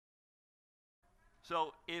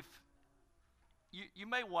So if you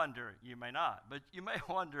may wonder, you may not, but you may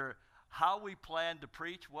wonder how we plan to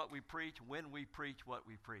preach what we preach, when we preach what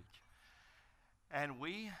we preach. And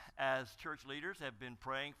we, as church leaders, have been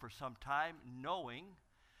praying for some time, knowing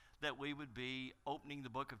that we would be opening the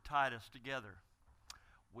book of Titus together.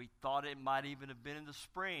 We thought it might even have been in the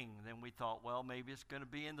spring. Then we thought, well, maybe it's going to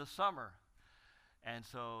be in the summer. And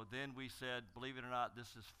so then we said, believe it or not, this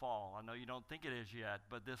is fall. I know you don't think it is yet,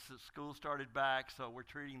 but this is, school started back, so we're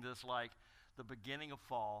treating this like the beginning of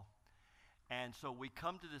fall. And so we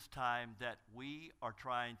come to this time that we are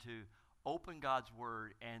trying to open God's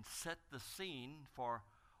Word and set the scene for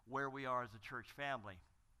where we are as a church family.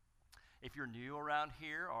 If you're new around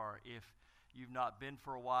here or if you've not been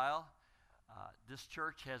for a while, this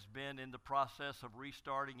church has been in the process of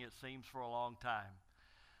restarting, it seems, for a long time.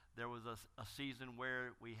 There was a season where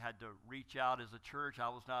we had to reach out as a church. I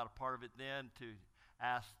was not a part of it then, to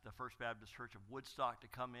ask the First Baptist Church of Woodstock to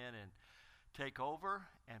come in and take over.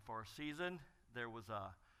 And for a season, there was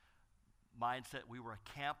a mindset we were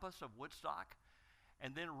a campus of Woodstock.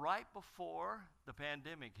 And then right before the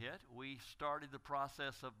pandemic hit, we started the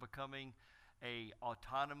process of becoming a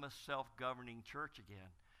autonomous, self-governing church again.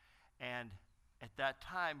 And at that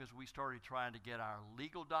time, as we started trying to get our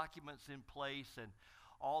legal documents in place and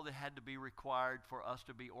all that had to be required for us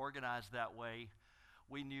to be organized that way,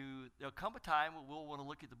 we knew there'll come a time when we'll want to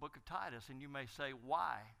look at the book of Titus. And you may say,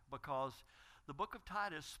 why? Because the book of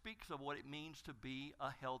Titus speaks of what it means to be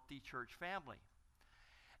a healthy church family.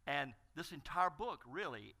 And this entire book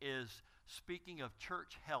really is speaking of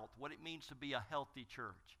church health, what it means to be a healthy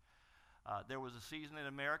church. There was a season in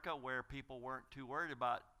America where people weren't too worried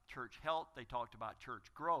about church health. They talked about church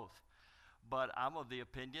growth. But I'm of the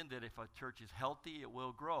opinion that if a church is healthy, it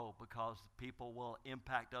will grow, because people will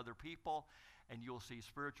impact other people, and you'll see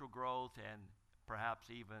spiritual growth and perhaps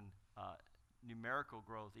even numerical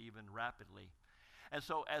growth even rapidly. And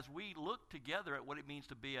so as we look together at what it means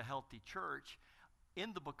to be a healthy church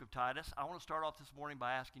in the book of Titus, I want to start off this morning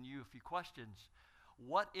by asking you a few questions.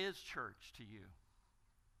 What is church to you?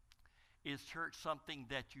 Is church something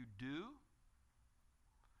that you do?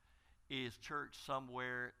 Is church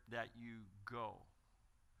somewhere that you go?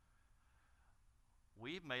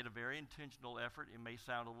 We've made a very intentional effort. It may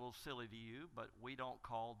sound a little silly to you, but we don't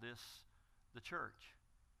call this the church.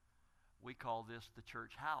 We call this the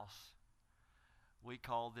church house. We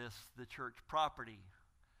call this the church property,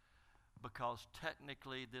 because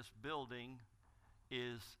technically this building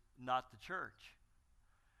is not the church.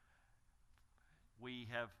 We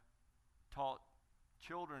have taught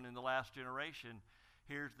children in the last generation,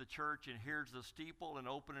 here's the church and here's the steeple, and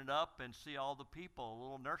open it up and see all the people, a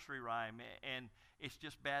little nursery rhyme, and it's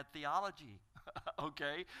just bad theology.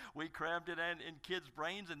 Okay, we crammed it in kids'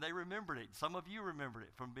 brains and they remembered it. Some of you remembered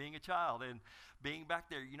it from being a child and being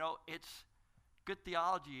back there. You know, it's good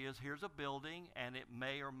theology is here's a building and it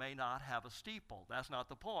may or may not have a steeple. That's not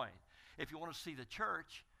the point. If you want to see the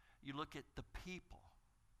church, you look at the people.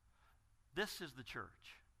 This is the church.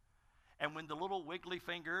 And when the little wiggly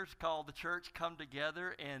fingers called the church come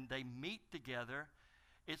together and they meet together,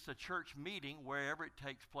 it's a church meeting wherever it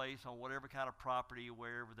takes place, on whatever kind of property,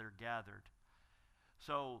 wherever they're gathered.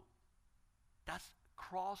 So that's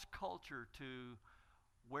cross culture to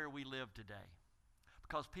where we live today.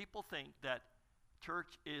 Because people think that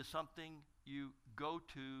church is something you go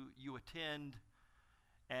to, you attend,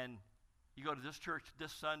 and you go to this church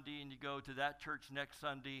this Sunday and you go to that church next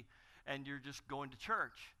Sunday, and you're just going to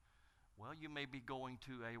church. Well, you may be going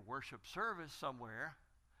to a worship service somewhere,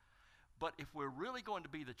 but if we're really going to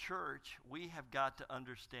be the church, we have got to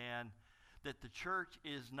understand that the church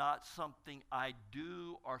is not something I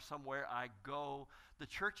do or somewhere I go. The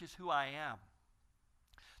church is who I am.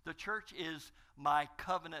 The church is my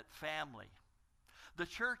covenant family. The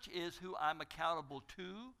church is who I'm accountable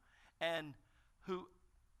to and who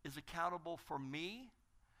is accountable for me,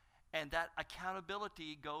 and that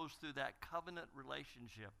accountability goes through that covenant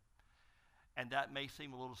relationship. And that may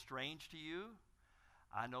seem a little strange to you.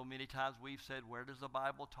 I know many times we've said, where does the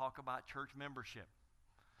Bible talk about church membership?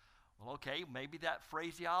 Well, okay, maybe that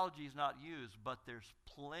phraseology is not used, but there's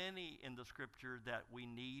plenty in the scripture that we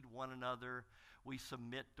need one another. We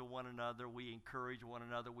submit to one another. We encourage one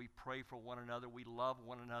another. We pray for one another. We love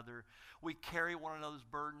one another. We carry one another's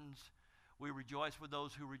burdens. We rejoice with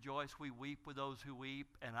those who rejoice. We weep with those who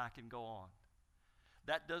weep, and I can go on.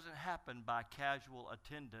 That doesn't happen by casual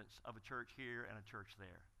attendance of a church here and a church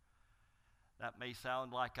there. That may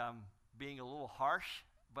sound like I'm being a little harsh,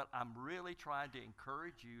 but I'm really trying to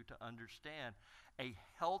encourage you to understand a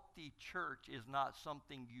healthy church is not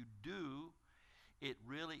something you do. It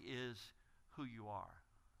really is who you are.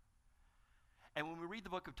 And when we read the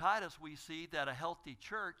book of Titus, we see that a healthy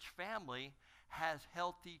church family has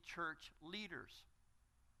healthy church leaders.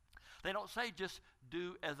 They don't say, just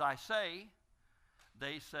do as I say.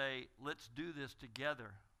 They say, let's do this together.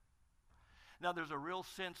 Now, there's a real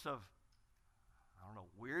sense of, I don't know,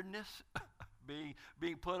 weirdness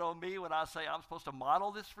being put on me when I say I'm supposed to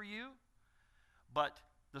model this for you. But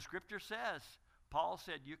the scripture says, Paul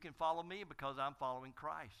said, you can follow me because I'm following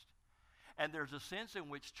Christ. And there's a sense in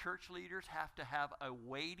which church leaders have to have a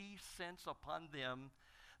weighty sense upon them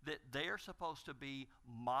that they are supposed to be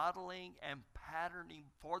modeling and patterning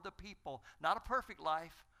for the people, not a perfect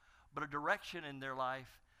life, but a direction in their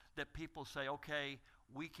life that people say, okay,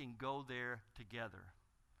 we can go there together.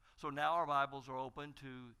 So now our Bibles are open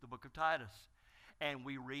to the book of Titus. And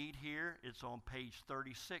we read here, it's on page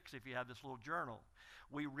 36 if you have this little journal.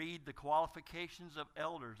 We read the qualifications of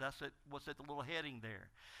elders. That's what's at the little heading there.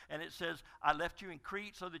 And it says, I left you in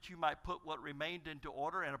Crete so that you might put what remained into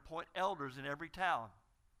order and appoint elders in every town.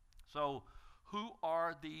 So who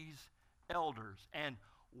are these elders? And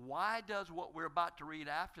why does what we're about to read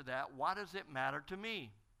after that, why does it matter to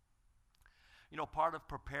me? You know, part of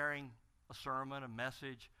preparing a sermon, a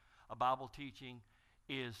message, a Bible teaching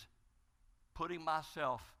is putting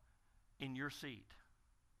myself in your seat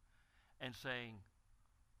and saying,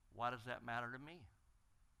 why does that matter to me?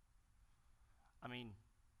 I mean,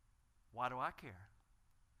 why do I care?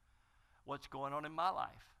 What's going on in my life?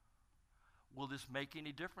 Will this make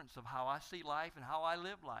any difference of how I see life and how I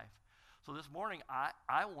live life? So this morning,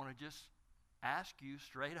 I want to just ask you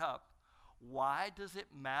straight up, why does it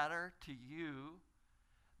matter to you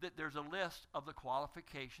that there's a list of the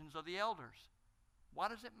qualifications of the elders? Why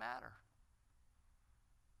does it matter?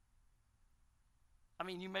 I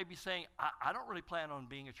mean, you may be saying, I don't really plan on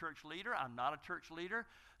being a church leader. I'm not a church leader.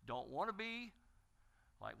 Don't want to be.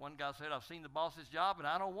 Like one guy said, I've seen the boss's job and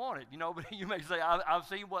I don't want it. You know, but you may say, I've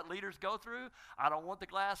seen what leaders go through. I don't want the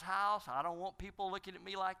glass house. I don't want people looking at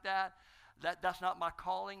me like that. That's not my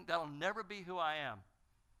calling. That'll never be who I am.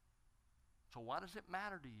 So why does it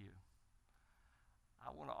matter to you? I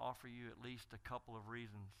want to offer you at least a couple of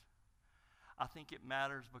reasons. I think it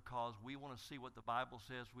matters because we want to see what the Bible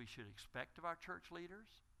says we should expect of our church leaders,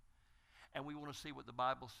 and we want to see what the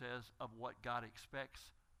Bible says of what God expects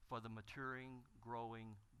for the maturing,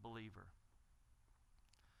 growing believer.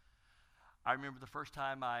 I remember the first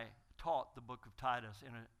time I taught the book of Titus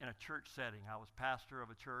in a church setting. I was pastor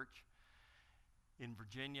of a church in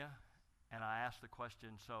Virginia, and I asked the question,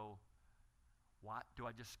 so why do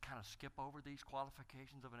I just kind of skip over these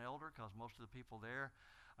qualifications of an elder? Because most of the people there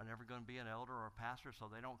are never going to be an elder or a pastor, so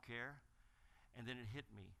they don't care. And then it hit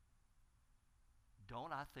me.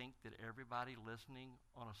 Don't I think that everybody listening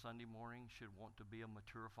on a Sunday morning should want to be a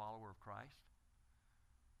mature follower of Christ?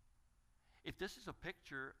 If this is a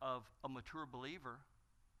picture of a mature believer,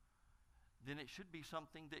 then it should be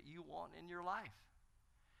something that you want in your life.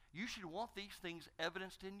 You should want these things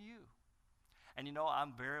evidenced in you. And you know,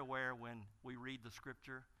 I'm very aware when we read the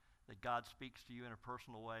scripture that God speaks to you in a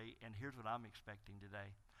personal way, and here's what I'm expecting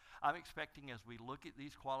today. I'm expecting as we look at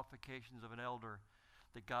these qualifications of an elder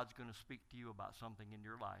that God's going to speak to you about something in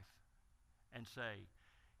your life and say,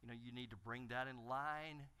 you know, you need to bring that in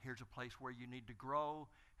line. Here's a place where you need to grow.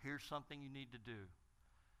 Here's something you need to do.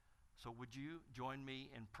 So would you join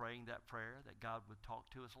me in praying that prayer, that God would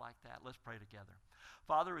talk to us like that? Let's pray together.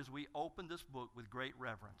 Father, as we open this book with great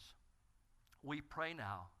reverence, we pray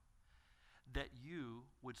now that you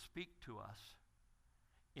would speak to us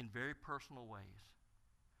in very personal ways,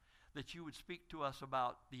 that you would speak to us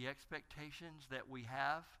about the expectations that we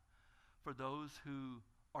have for those who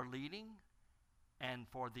are leading and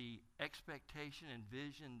for the expectation and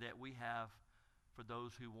vision that we have for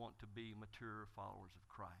those who want to be mature followers of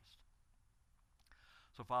Christ.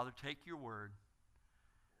 So, Father, take your word.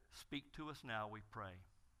 Speak to us now, we pray.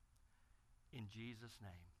 In Jesus'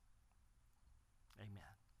 name, amen.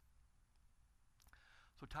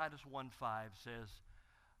 So Titus 1:5 says,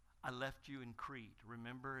 I left you in Crete.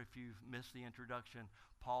 Remember, if you've missed the introduction,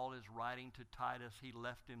 Paul is writing to Titus. He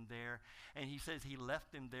left him there. And he says he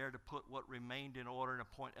left him there to put what remained in order and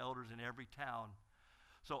appoint elders in every town.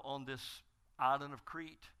 So on this island of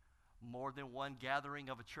Crete, more than one gathering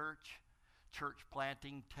of a church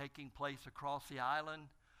planting taking place across the island.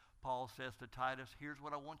 Paul says to Titus, here's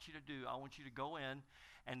what I want you to do. I want you to go in,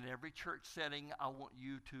 and in every church setting, I want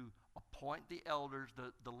you to appoint the elders,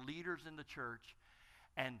 the leaders in the church,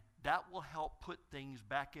 and that will help put things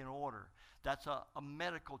back in order. That's a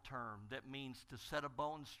medical term that means to set a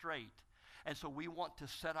bone straight. And so we want to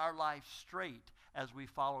set our life straight as we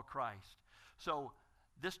follow Christ. So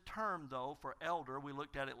this term, though, for elder, we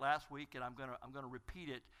looked at it last week, and I'm going to repeat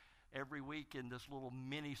it. every week in this little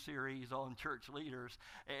mini series on church leaders.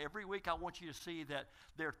 Every week I want you to see that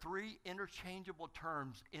there are three interchangeable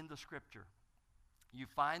terms in the scripture. You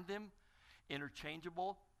find them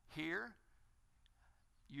interchangeable here.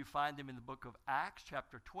 You find them in the book of Acts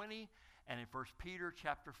chapter 20 and in 1 Peter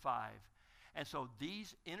chapter 5. And so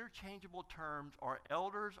these interchangeable terms are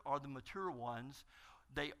elders are the mature ones.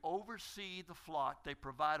 They oversee the flock, they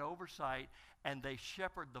provide oversight, and they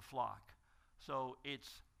shepherd the flock. So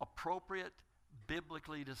it's appropriate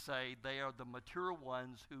biblically to say they are the mature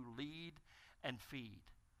ones who lead and feed.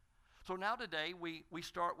 So now today we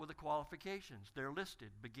start with the qualifications. They're listed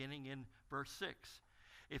beginning in verse 6.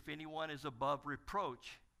 If anyone is above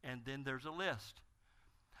reproach, and then there's a list.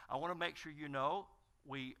 I want to make sure you know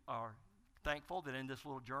we are thankful that in this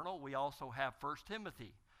little journal we also have 1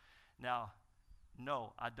 Timothy. Now,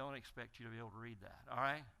 no, I don't expect you to be able to read that, all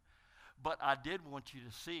right? But I did want you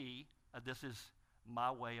to see, this is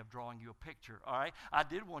my way of drawing you a picture, all right? I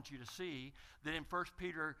did want you to see that in 1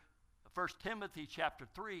 Timothy chapter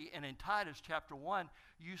 3 and in Titus chapter 1,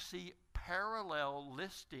 you see parallel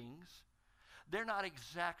listings. They're not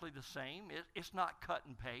exactly the same. It's not cut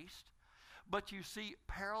and paste. But you see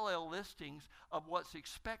parallel listings of what's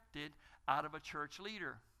expected out of a church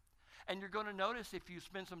leader. And you're going to notice if you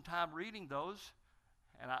spend some time reading those,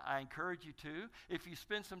 and I encourage you to, if you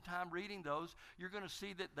spend some time reading those, you're going to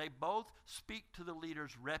see that they both speak to the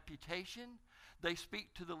leader's reputation. They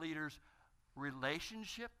speak to the leader's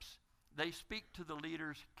relationships. They speak to the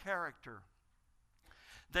leader's character.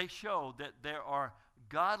 They show that there are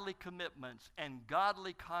godly commitments and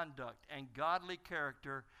godly conduct and godly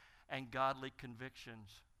character and godly convictions.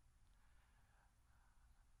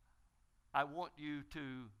 I want you to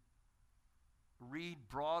read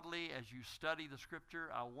broadly as you study the scripture.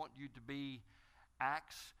 I want you to be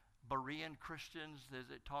Acts Berean Christians, as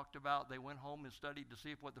it talked about. They went home and studied to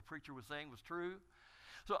see if what the preacher was saying was true.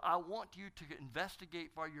 So I want you to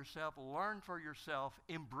investigate for yourself, learn for yourself,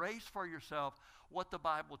 embrace for yourself what the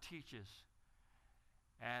Bible teaches.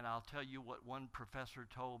 And I'll tell you what one professor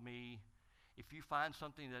told me: if you find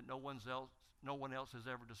something that no one else has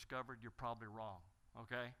ever discovered, you're probably wrong,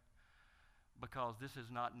 okay? Because this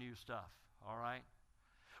is not new stuff, all right?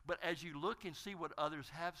 But as you look and see what others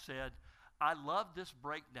have said, I love this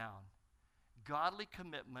breakdown. Godly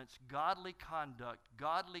commitments, godly conduct,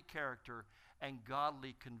 godly character, and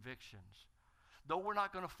godly convictions. Though we're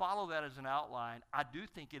not going to follow that as an outline, I do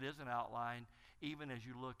think it is an outline even as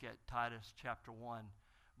you look at Titus chapter 1,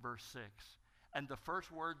 verse 6. And the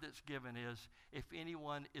first word that's given is, if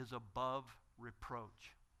anyone is above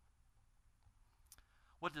reproach.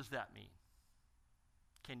 What does that mean?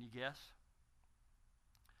 Can you guess?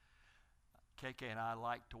 KK and I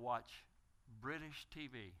like to watch British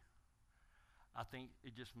TV. I think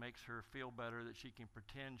it just makes her feel better that she can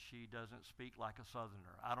pretend she doesn't speak like a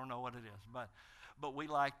Southerner. I don't know what it is, but we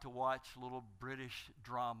like to watch little British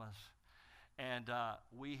dramas. And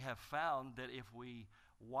we have found that if we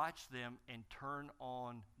watch them and turn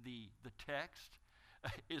on the text,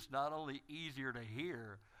 it's not only easier to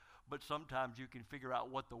hear, but sometimes you can figure out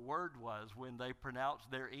what the word was when they pronounce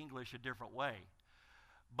their English a different way.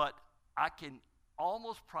 But I can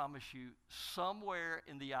almost promise you, somewhere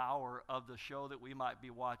in the hour of the show that we might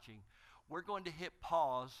be watching, we're going to hit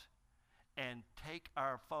pause and take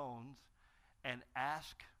our phones and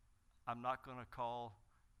ask, I'm not going to call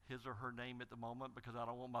his or her name at the moment because I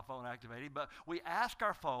don't want my phone activated, but we ask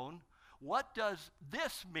our phone, what does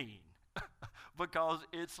this mean? Because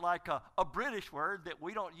it's like a British word that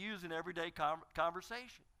we don't use in everyday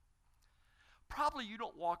conversation. Probably you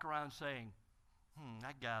don't walk around saying,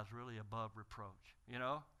 that guy's really above reproach, you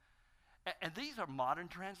know? And these are modern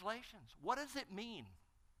translations. What does it mean?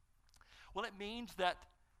 Well, it means that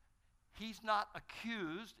he's not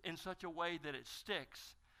accused in such a way that it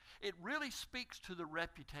sticks. It really speaks to the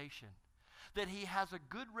reputation, that he has a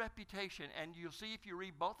good reputation. And you'll see if you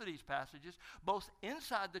read both of these passages, both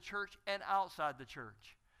inside the church and outside the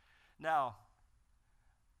church. Now,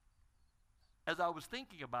 as I was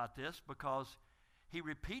thinking about this, because he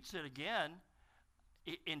repeats it again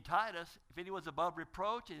in Titus, if anyone's above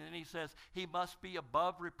reproach, and then he says he must be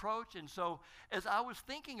above reproach. And so as I was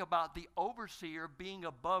thinking about the overseer being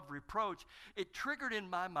above reproach, it triggered in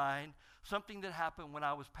my mind something that happened when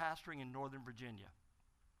I was pastoring in Northern Virginia.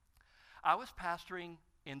 I was pastoring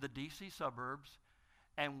in the D.C. suburbs,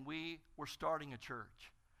 and we were starting a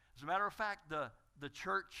church. As a matter of fact, the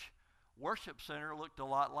church worship center looked a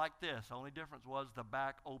lot like this. The only difference was the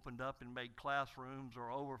back opened up and made classrooms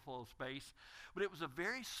or overflow space. But it was a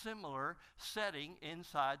very similar setting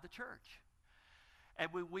inside the church. And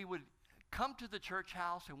we would come to the church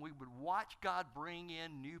house and we would watch God bring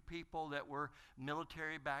in new people that were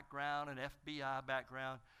military background and FBI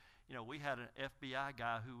background. You know, we had an FBI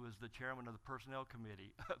guy who was the chairman of the personnel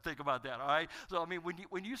committee. Think about that, all right? So, I mean,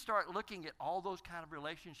 when you start looking at all those kind of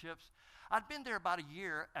relationships, I'd been there about a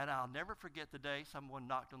year, and I'll never forget the day someone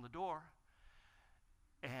knocked on the door,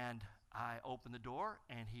 and I opened the door,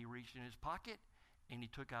 and he reached in his pocket, and he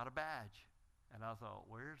took out a badge. And I thought,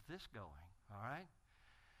 where's this going, all right?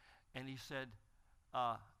 And he said,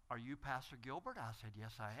 are you Pastor Gilbert? I said,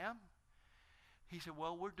 yes, I am. He said,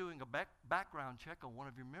 well, we're doing a background check on one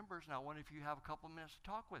of your members, and I wonder if you have a couple of minutes to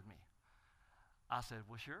talk with me. I said,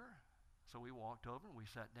 well, sure. So we walked over, and we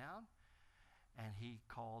sat down, and he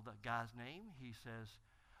called the guy's name. He says,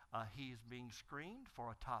 he is being screened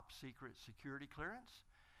for a top secret security clearance,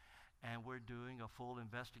 and we're doing a full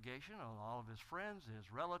investigation on all of his friends,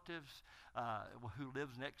 his relatives, who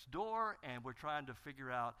lives next door, and we're trying to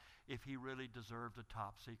figure out if he really deserves a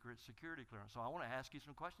top secret security clearance. So I want to ask you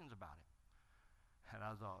some questions about it. And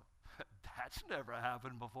I thought, that's never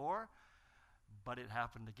happened before, but it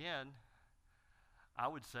happened again. I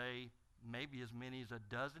would say maybe as many as a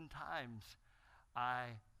dozen times I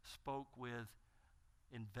spoke with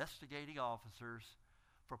investigating officers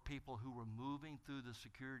for people who were moving through the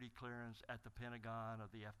security clearance at the Pentagon or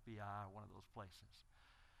the FBI or one of those places.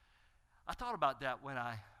 I thought about that when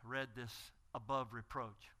I read this above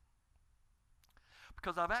reproach,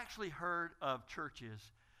 because I've actually heard of churches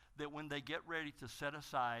that when they get ready to set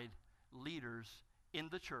aside leaders in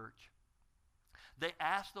the church, they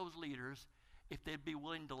ask those leaders if they'd be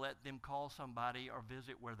willing to let them call somebody or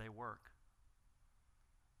visit where they work.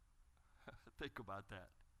 Think about that.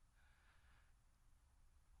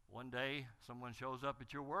 One day, someone shows up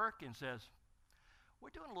at your work and says, we're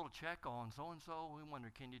doing a little check on so-and-so. We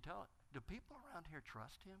wonder, can you tell it? Do people around here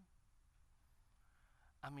trust him?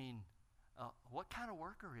 I mean, what kind of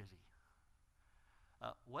worker is he?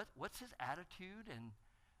 What's his attitude, and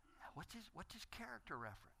what's his character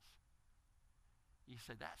reference? You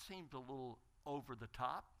say, that seems a little over the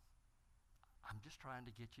top. I'm just trying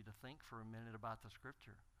to get you to think for a minute about the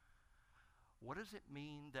scripture. What does it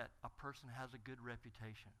mean that a person has a good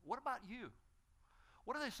reputation? What about you?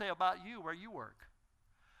 What do they say about you where you work?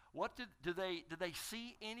 What do they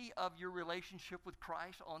see any of your relationship with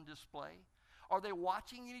Christ on display? Are they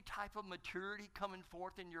watching any type of maturity coming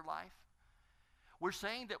forth in your life? We're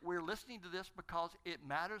saying that we're listening to this because it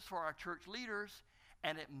matters for our church leaders,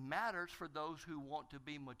 and it matters for those who want to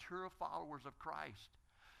be mature followers of Christ.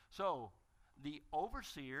 So, the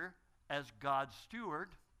overseer, as God's steward,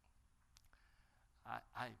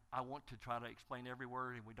 I want to try to explain every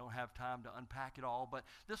word, and we don't have time to unpack it all, but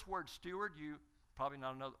this word steward, probably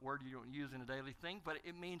not another word you don't use in a daily thing, but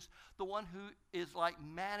it means the one who is like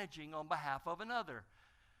managing on behalf of another.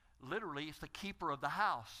 Literally, it's the keeper of the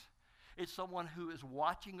house. It's someone who is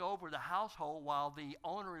watching over the household while the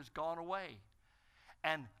owner is gone away.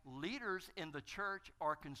 And leaders in the church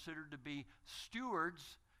are considered to be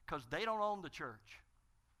stewards because they don't own the church.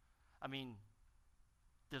 I mean,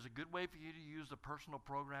 there's a good way for you to use the personal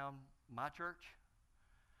program, my church,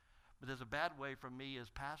 but there's a bad way for me as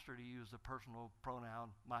pastor to use the personal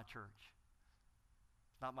pronoun, my church.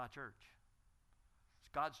 It's not my church. It's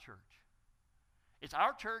God's church. It's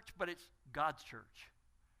our church, but it's God's church.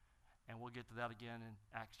 And we'll get to that again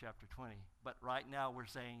in Acts chapter 20. But right now we're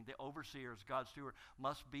saying the overseer, as God's steward,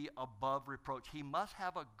 must be above reproach. He must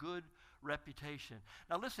have a good reputation.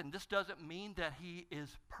 Now listen, this doesn't mean that he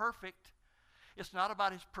is perfect. It's not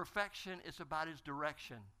about his perfection, it's about his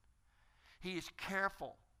direction. He is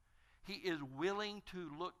careful. He is willing to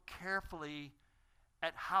look carefully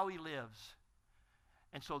at how he lives.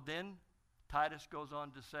 And so then Titus goes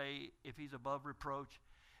on to say, if he's above reproach,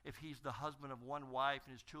 if he's the husband of one wife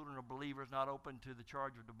and his children are believers, not open to the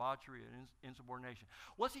charge of debauchery and insubordination.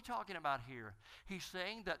 What's he talking about here? He's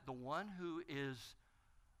saying that the one who is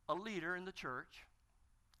a leader in the church,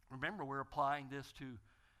 remember we're applying this to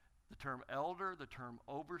the term elder, the term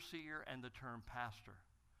overseer, and the term pastor.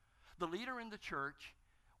 The leader in the church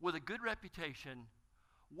with a good reputation,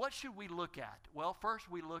 what should we look at? Well, first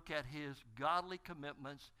we look at his godly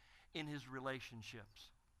commitments in his relationships.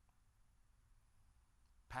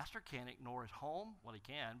 Pastor can't ignore his home. Well, he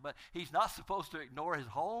can, but he's not supposed to ignore his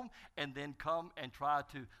home and then come and try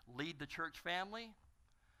to lead the church family.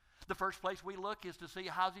 The first place we look is to see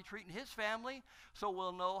how's he treating his family, so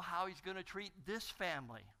we'll know how he's going to treat this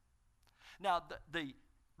family. Now, the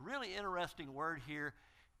really interesting word here,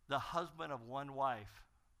 the husband of one wife.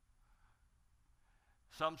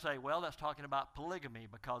 Some say, well, that's talking about polygamy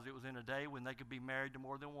because it was in a day when they could be married to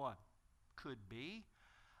more than one. Could be.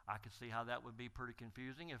 I could see how that would be pretty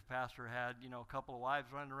confusing if pastor had, a couple of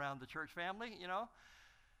wives running around the church family.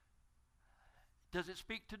 Does it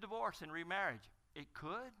speak to divorce and remarriage? It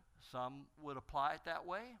could. Some would apply it that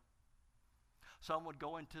way. Some would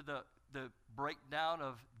go into the breakdown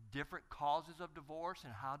of different causes of divorce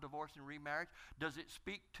and how divorce and remarriage. Does it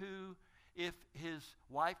speak to if his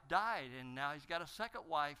wife died and now he's got a second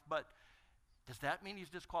wife, but does that mean he's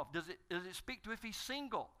disqualified? Does it speak to if he's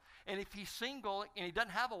single? And if he's single and he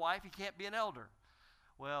doesn't have a wife, he can't be an elder.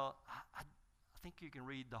 Well, I think you can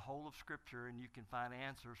read the whole of Scripture and you can find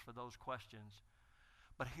answers for those questions.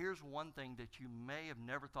 But here's one thing that you may have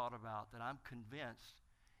never thought about that I'm convinced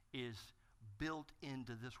is built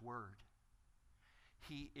into this word.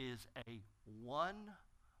 He is a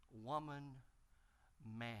one-woman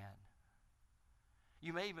man.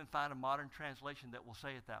 You may even find a modern translation that will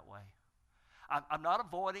say it that way. I'm not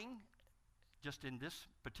avoiding, just in this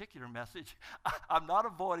particular message, I'm not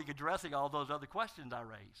avoiding addressing all those other questions I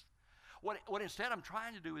raised. What instead I'm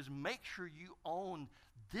trying to do is make sure you own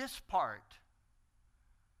this part.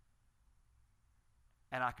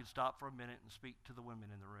 And I could stop for a minute and speak to the women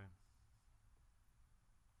in the room.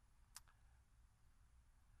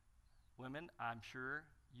 Women, I'm sure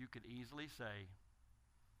you could easily say,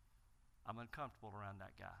 I'm uncomfortable around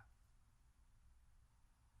that guy.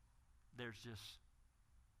 There's just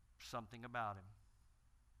something about him.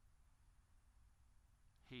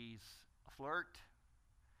 He's a flirt.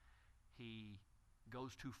 He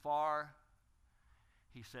goes too far.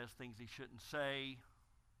 He says things he shouldn't say.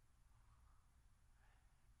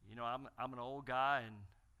 I'm an old guy, and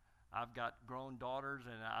I've got grown daughters,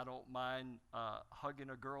 and I don't mind hugging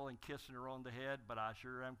a girl and kissing her on the head, but I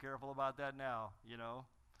sure am careful about that now,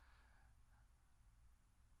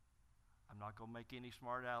 I'm not going to make any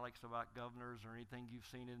smart alecks about governors or anything you've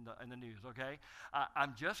seen in the news, okay?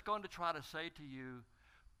 I'm just going to try to say to you,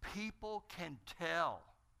 people can tell.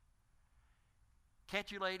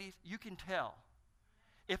 Can't you, ladies? You can tell.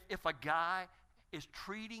 If a guy is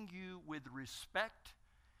treating you with respect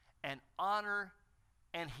and honor,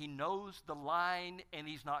 and he knows the line and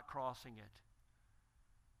he's not crossing it.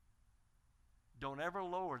 Don't ever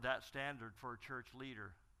lower that standard for a church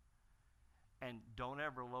leader. And don't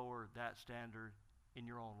ever lower that standard in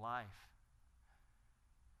your own life.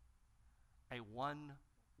 A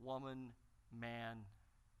one-woman man,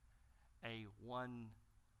 a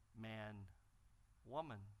one-man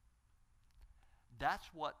woman. That's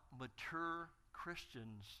what mature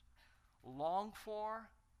Christians long for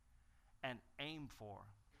and aim for.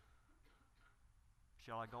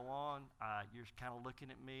 Shall I go on? You're kind of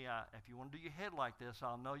looking at me. If you want to do your head like this,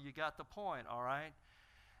 I'll know you got the point, all right?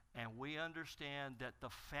 And we understand that the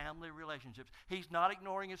family relationships, he's not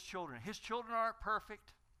ignoring his children. His children aren't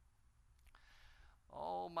perfect.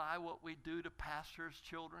 Oh my, what we do to pastors'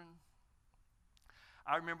 children.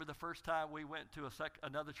 I remember the first time we went to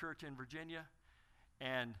another church in Virginia,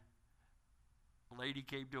 and a lady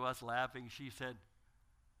came to us laughing. She said,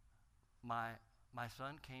 my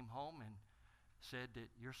son came home and said that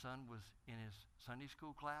your son was in his Sunday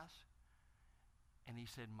school class, and he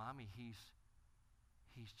said, Mommy, he's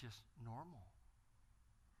just normal.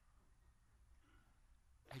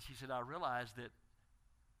 And she said, I realized that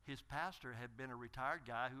his pastor had been a retired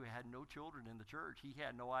guy who had no children in the church. He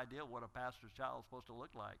had no idea what a pastor's child was supposed to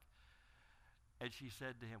look like. And she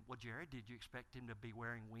said to him, well, Jared, did you expect him to be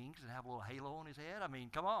wearing wings and have a little halo on his head? I mean,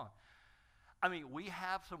 come on. I mean, we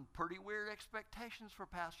have some pretty weird expectations for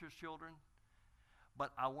pastors' children.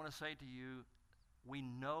 But I want to say to you, we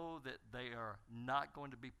know that they are not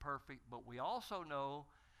going to be perfect, but we also know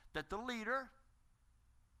that the leader,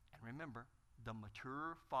 and remember, the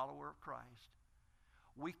mature follower of Christ,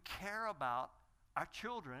 we care about our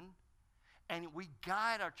children, and we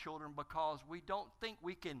guide our children because we don't think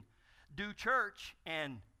we can do church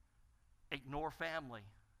and ignore family.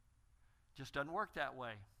 Just doesn't work that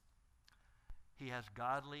way. He has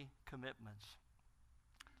godly commitments.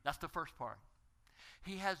 That's the first part.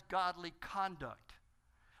 He has godly conduct.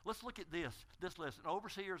 Let's look at this list. An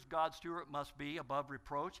overseer as God's steward must be above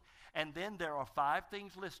reproach. And then there are 5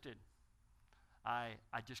 things listed. I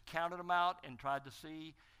just counted them out and tried to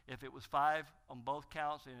see if it was 5 on both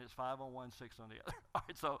counts, and it's 5 on one, 6 on the other. All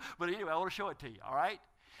right, but anyway, I want to show it to you, all right?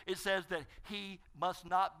 It says that he must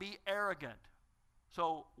not be arrogant.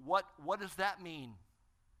 So what does that mean?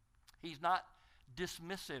 He's not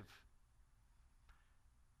dismissive.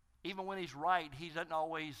 Even when he's right, he doesn't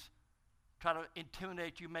always try to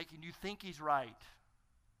intimidate you, making you think he's right.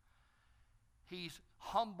 He's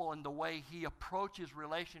humble in the way he approaches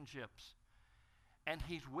relationships. And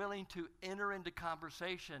he's willing to enter into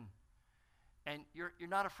conversation. And you're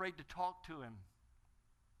not afraid to talk to him.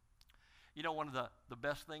 You know, one of the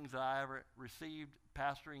best things that I ever received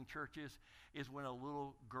pastoring churches is when a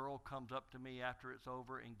little girl comes up to me after it's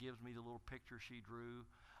over and gives me the little picture she drew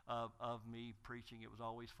of me preaching. It was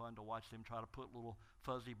always fun to watch them try to put little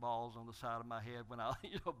fuzzy balls on the side of my head when I,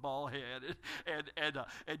 bald head,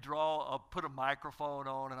 and draw, put a microphone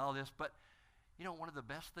on and all this. But, one of the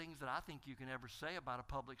best things that I think you can ever say about a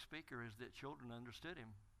public speaker is that children understood him,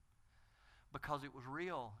 because it was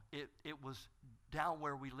real. It was down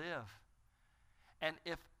where we live. And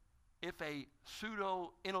if a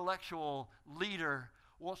pseudo-intellectual leader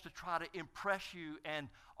wants to try to impress you and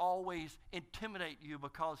always intimidate you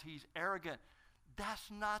because he's arrogant, that's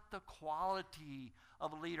not the quality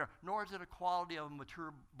of a leader, nor is it a quality of a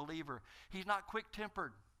mature believer. He's not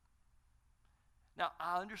quick-tempered. Now,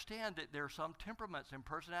 I understand that there are some temperaments and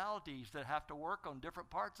personalities that have to work on different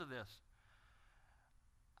parts of this.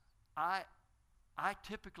 I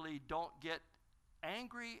typically don't get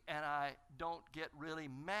angry, and I don't get really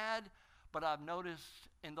mad, but I've noticed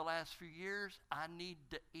in the last few years I need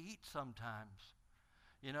to eat sometimes,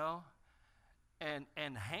 and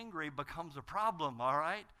hangry becomes a problem, all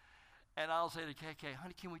right? And I'll say to KK,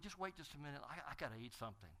 honey, can we just wait just a minute? I got to eat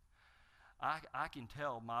something. I can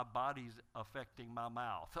tell my body's affecting my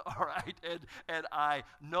mouth, all right? And I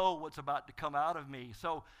know what's about to come out of me.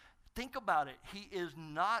 So think about it. He is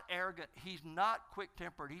not arrogant. He's not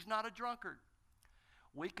quick-tempered. He's not a drunkard.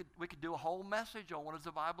 We could do a whole message on what does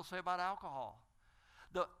the Bible say about alcohol.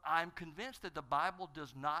 I'm convinced that the Bible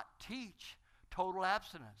does not teach total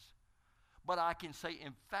abstinence. But I can say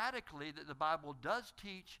emphatically that the Bible does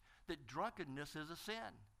teach that drunkenness is a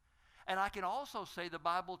sin. And I can also say the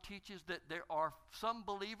Bible teaches that there are some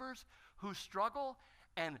believers who struggle,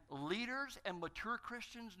 and leaders and mature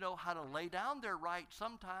Christians know how to lay down their rights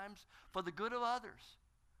sometimes for the good of others.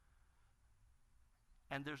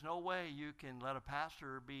 And there's no way you can let a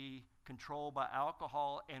pastor be controlled by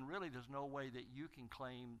alcohol, and really there's no way that you can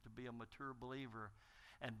claim to be a mature believer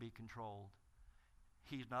and be controlled.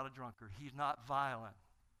 He's not a drunkard. He's not violent.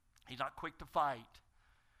 He's not quick to fight.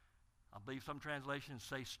 I believe some translations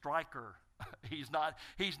say striker. He's not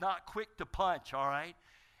quick to punch, all right?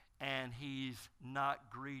 And he's not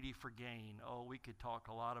greedy for gain. Oh, we could talk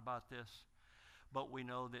a lot about this, but we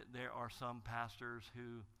know that there are some pastors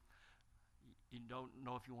who you don't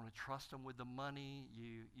know if you want to trust them with the money.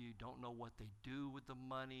 You don't know what they do with the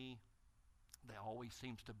money. They always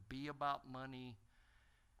seems to be about money.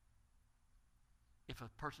 If a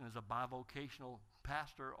person is a bivocational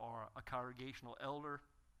pastor or a congregational elder,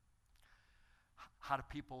 how do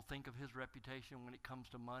people think of his reputation when it comes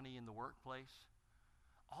to money in the workplace?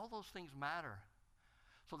 All those things matter.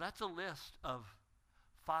 So that's a list of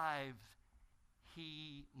 5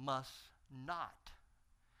 he must not.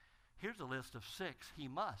 Here's a list of 6 he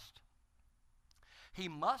must. He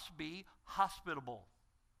must be hospitable.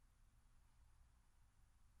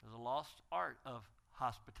 There's a lost art of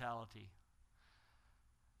hospitality.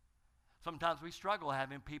 Sometimes we struggle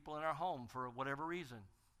having people in our home for whatever reason.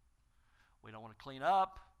 We don't want to clean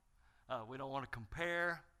up. We don't want to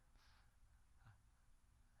compare.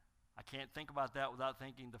 I can't think about that without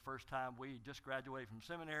thinking the first time we just graduated from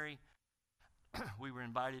seminary. We were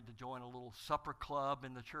invited to join a little supper club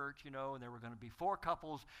in the church, and there were going to be 4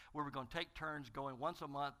 couples. We were going to take turns going once a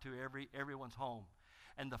month to everyone's home.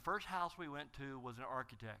 And the first house we went to was an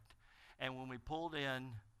architect. And when we pulled in,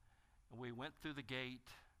 we went through the gate,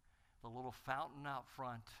 the little fountain out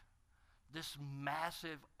front, this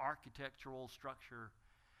massive architectural structure.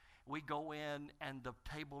 We go in, and the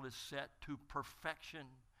table is set to perfection.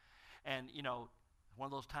 And, one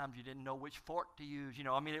of those times you didn't know which fork to use.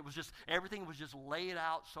 It was just, everything was just laid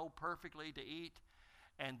out so perfectly to eat.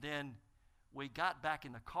 And then we got back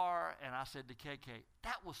in the car, and I said to KK,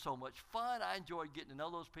 that was so much fun. I enjoyed getting to know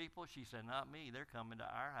those people. She said, not me. They're coming to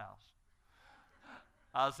our house.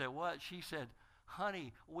 I said, what? She said,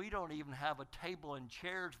 honey, we don't even have a table and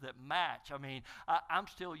chairs that match. I'm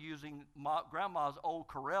still using Grandma's old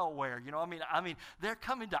Corel ware. They're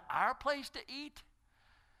coming to our place to eat.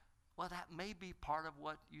 Well, that may be part of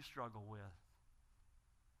what you struggle with.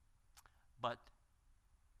 But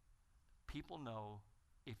people know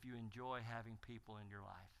if you enjoy having people in your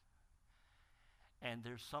life. And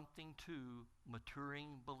there's something to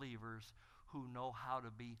maturing believers who know how to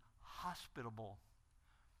be hospitable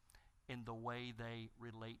in the way they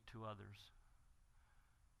relate to others.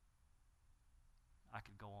 I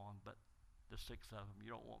could go on, but there's 6 of them.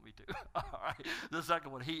 You don't want me to. All right. The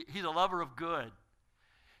second one, he's a lover of good.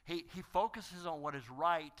 He focuses on what is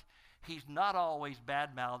right. He's not always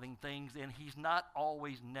bad-mouthing things, and he's not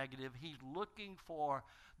always negative. He's looking for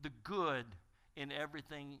the good in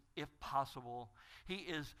everything if possible. He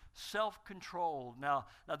is self-controlled. Now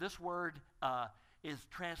this word is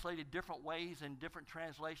translated different ways in different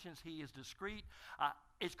translations. He is discreet.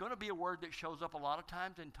 It's going to be a word that shows up a lot of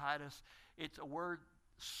times in Titus. It's a word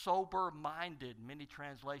sober-minded, many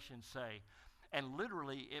translations say. And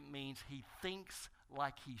literally it means he thinks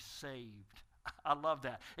like he's saved. I love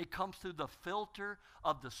that. It comes through the filter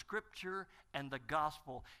of the Scripture and the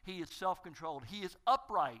gospel. He is self-controlled. He is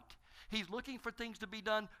upright. He's looking for things to be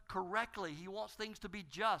done correctly. He wants things to be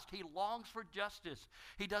just. He longs for justice.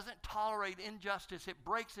 He doesn't tolerate injustice. It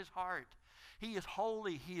breaks his heart. He is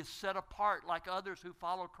holy. He is set apart like others who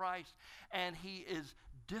follow Christ. And he is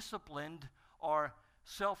disciplined or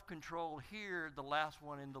self-controlled. Here, the last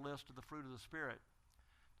one in the list of the fruit of the Spirit.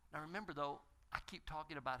 Now remember though, I keep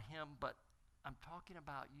talking about him, but I'm talking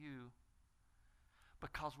about you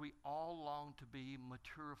because we all long to be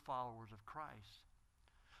mature followers of Christ.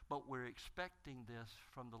 But we're expecting this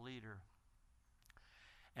from the leader.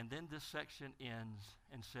 And then this section ends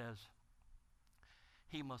and says,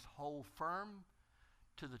 he must hold firm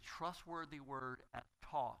to the trustworthy word as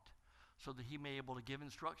taught, so that he may be able to give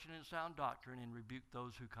instruction in sound doctrine and rebuke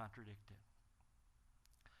those who contradict it.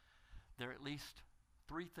 There are at least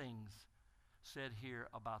three things said here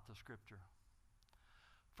about the Scripture.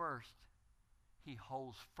 First, he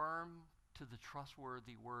holds firm to the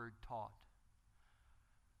trustworthy word taught.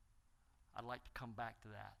 I'd like to come back to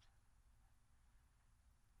that.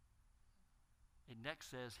 It next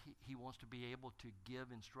says he wants to be able to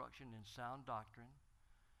give instruction in sound doctrine.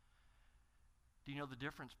 Do you know the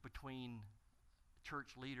difference between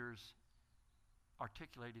church leaders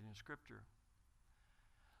articulated in Scripture?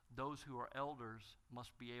 Those who are elders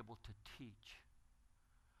must be able to teach.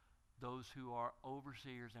 Those who are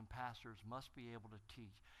overseers and pastors must be able to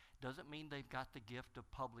teach. Doesn't mean they've got the gift of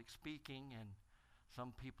public speaking, and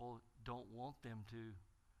some people don't want them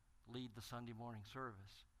to lead the Sunday morning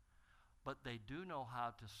service. But they do know how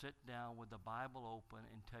to sit down with the Bible open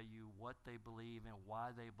and tell you what they believe and why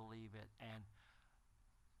they believe it, and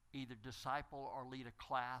either disciple or lead a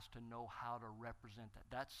class to know how to represent that.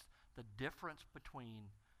 That's the difference between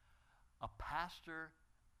a pastor,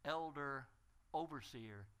 elder,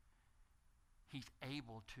 overseer. He's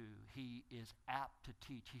able to. He is apt to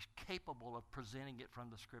teach. He's capable of presenting it from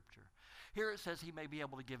the Scripture. Here it says he may be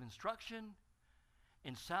able to give instruction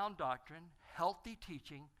in sound doctrine, healthy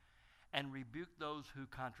teaching, and rebuke those who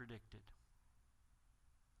contradict it.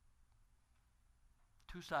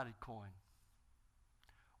 Two-sided coin.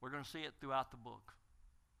 We're going to see it throughout the book.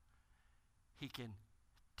 He can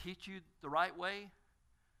teach you the right way,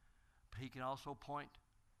 but he can also point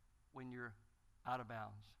when you're out of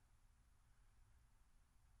bounds.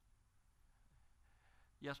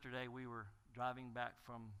 Yesterday we were driving back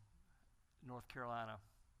from North Carolina.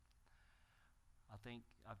 I think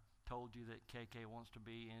I've told you that KK wants to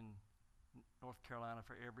be in North Carolina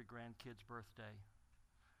for every grandkid's birthday.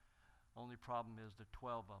 Only problem is the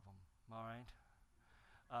 12 of them, all right?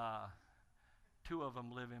 2 of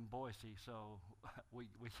them live in Boise, so we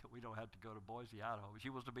don't have to go to Boise, Idaho.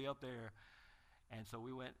 She was to be up there, and so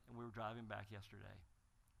we went and we were driving back yesterday.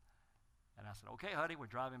 And I said, okay, honey, we're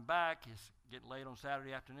driving back. It's getting late on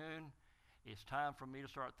Saturday afternoon. It's time for me to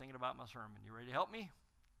start thinking about my sermon. You ready to help me?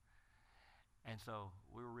 And so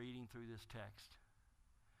we were reading through this text.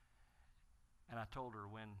 And I told her,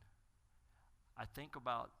 when I think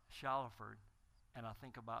about Shallowford and I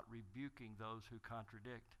think about rebuking those who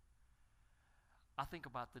contradict, I think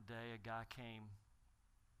about the day a guy came.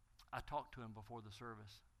 I talked to him before the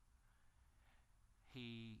service.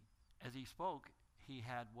 As he spoke, he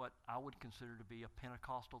had what I would consider to be a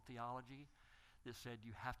Pentecostal theology that said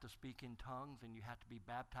you have to speak in tongues and you have to be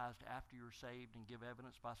baptized after you're saved and give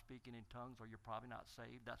evidence by speaking in tongues, or you're probably not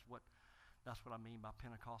saved. That's what I mean by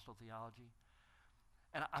Pentecostal theology.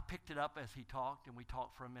 And I picked it up as he talked, and we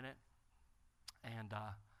talked for a minute, and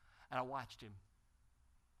I watched him.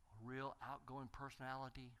 A real outgoing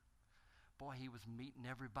personality. Boy, he was meeting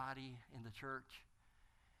everybody in the church.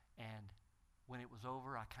 And when it was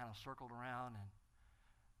over, I kind of circled around, and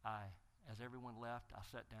as everyone left, I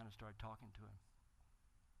sat down and started talking to him.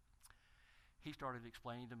 He started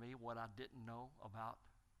explaining to me what I didn't know about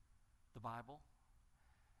the Bible,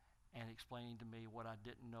 and explaining to me what I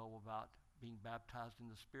didn't know about being baptized in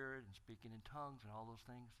the Spirit and speaking in tongues and all those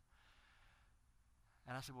things.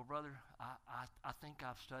 And I said, well, brother, I think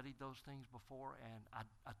I've studied those things before, and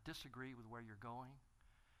I disagree with where you're going.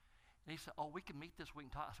 And he said, oh, we can meet this week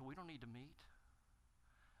and talk. I said, we don't need to meet.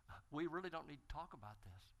 We really don't need to talk about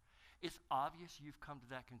this. It's obvious you've come to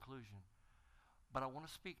that conclusion, but I want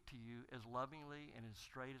to speak to you as lovingly and as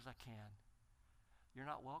straight as I can. You're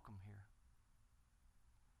not welcome here.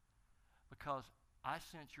 because I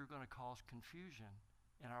sense you're going to cause confusion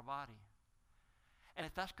in our body. And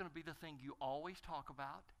if that's going to be the thing you always talk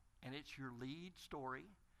about, and it's your lead story,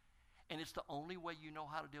 and it's the only way you know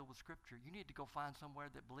how to deal with Scripture, you need to go find somewhere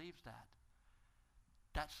that believes that.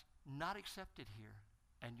 That's not accepted here,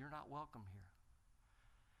 and you're not welcome here.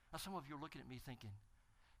 Now, some of you are looking at me thinking,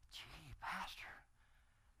 gee, Pastor,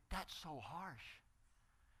 that's so harsh.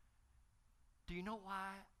 Do you know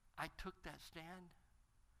why I took that stand?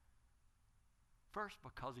 First,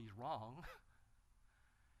 because he's wrong.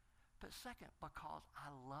 But second, because I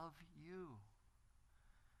love you.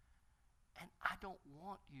 And I don't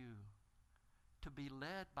want you to be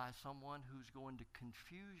led by someone who's going to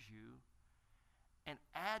confuse you and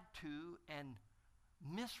add to and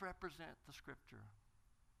misrepresent the Scripture.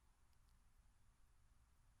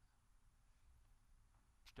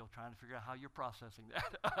 Still trying to figure out how you're processing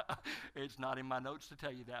that. It's not in my notes to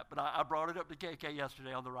tell you that, but I brought it up to KK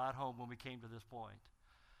yesterday on the ride home when we came to this point.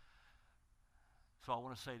 So I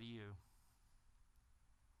want to say to you,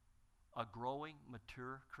 a growing,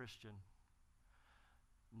 mature Christian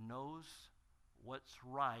knows what's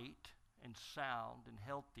right and sound and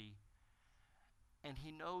healthy, and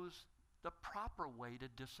he knows the proper way to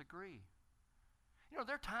disagree. You know,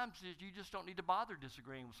 there are times that you just don't need to bother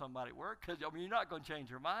disagreeing with somebody at work because, I mean, you're not going to change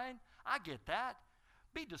their mind. I get that.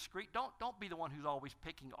 Be discreet. Don't be the one who's always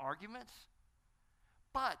picking arguments.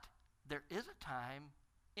 But there is a time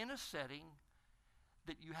in a setting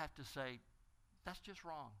that you have to say, that's just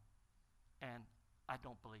wrong, and I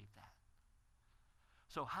don't believe that.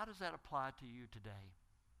 So how does that apply to you today?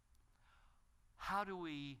 How do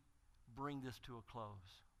we bring this to a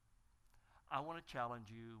close? I want to challenge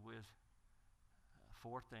you with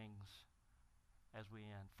 4 things as we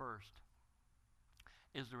end. First,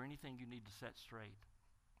 is there anything you need to set straight?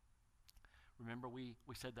 Remember we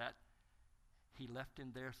said that he left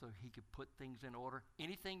him there so he could put things in order.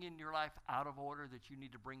 Anything in your life out of order that you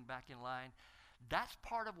need to bring back in line? That's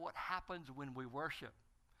part of what happens when we worship.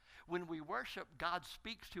 When we worship, God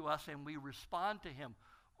speaks to us and we respond to him.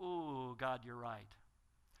 Ooh, God, you're right.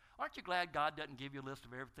 Aren't you glad God doesn't give you a list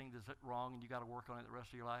of everything that's wrong and you got to work on it the rest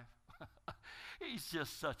of your life? He's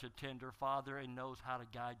just such a tender father and knows how to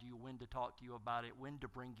guide you, when to talk to you about it, when to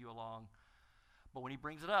bring you along. But when he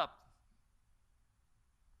brings it up,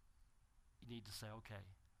 you need to say, okay,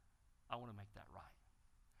 I want to make that right.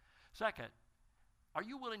 Second, are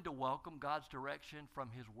you willing to welcome God's direction from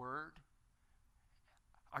his word?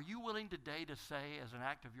 Are you willing today to say, as an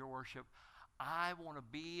act of your worship, I want to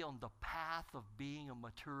be on the path of being a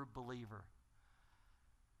mature believer?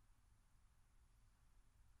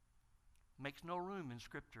 Makes no room in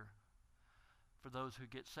Scripture for those who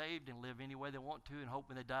get saved and live any way they want to and hope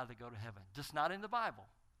when they die they go to heaven. Just not in the Bible.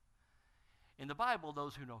 In the Bible,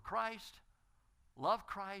 those who know Christ, love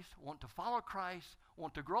Christ, want to follow Christ,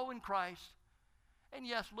 want to grow in Christ, and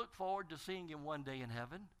yes, look forward to seeing him one day in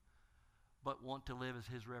heaven, but want to live as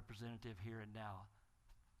his representative here and now.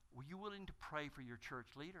 Were you willing to pray for your church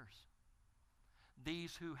leaders?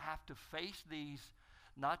 These who have to face these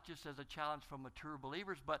not just as a challenge for mature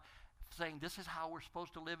believers, but saying this is how we're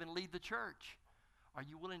supposed to live and lead the church. Are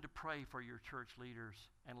you willing to pray for your church leaders?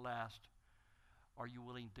 And last, are you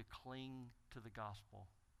willing to cling to the gospel?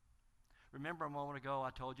 Remember a moment ago I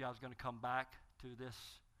told you I was going to come back to this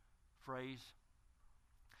phrase?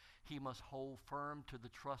 He must hold firm to the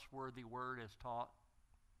trustworthy word as taught.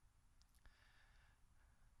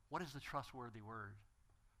 What is the trustworthy word?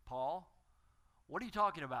 Paul, what are you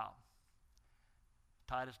talking about?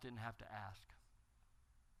 Titus didn't have to ask.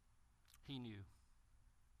 He knew.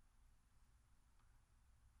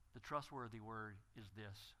 The trustworthy word is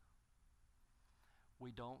this.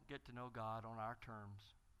 We don't get to know God on our terms.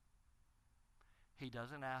 He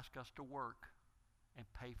doesn't ask us to work and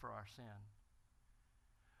pay for our sin.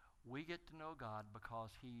 We get to know God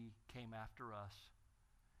because he came after us,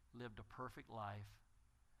 lived a perfect life,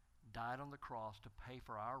 died on the cross to pay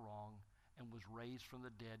for our wrong, and was raised from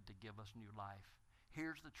the dead to give us new life.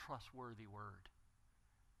 Here's the trustworthy word.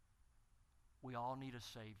 We all need a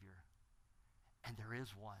Savior, and there is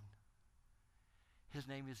one. His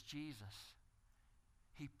name is Jesus.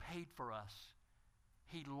 He paid for us.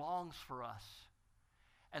 He longs for us.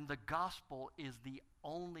 And the gospel is the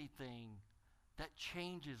only thing that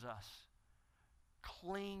changes us.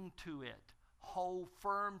 Cling to it. Hold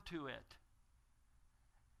firm to it.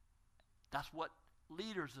 That's what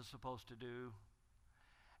leaders are supposed to do.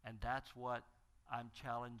 And that's what I'm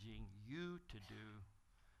challenging you to do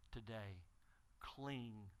today.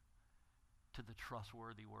 Cling to the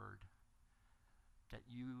trustworthy word that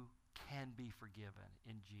you can be forgiven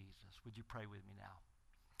in Jesus. Would you pray with me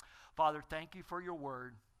now? Father, thank you for your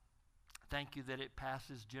word. thank you that it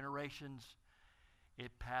passes generations.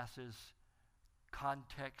 It passes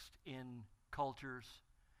context in cultures.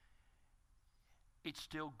 It's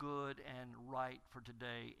still good and right for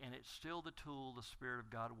today, and it's still the tool the Spirit of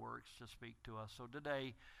God works to speak to us. So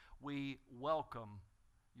today, we welcome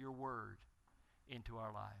your word into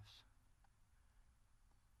our lives.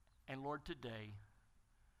 And Lord, today,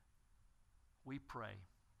 we pray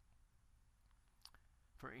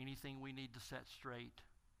for anything we need to set straight,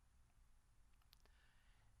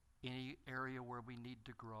 any area where we need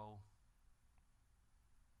to grow.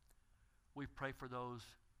 We pray for those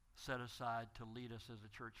set aside to lead us as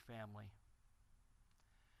a church family.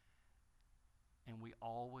 And we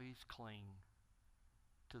always cling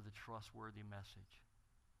to the trustworthy message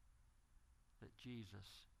that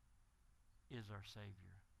Jesus is our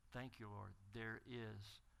Savior. Thank you, Lord. There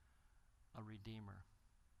is a Redeemer,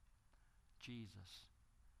 Jesus,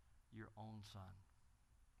 your own Son.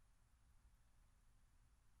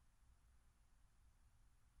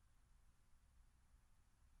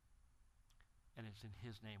 And it's in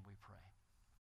his name we pray.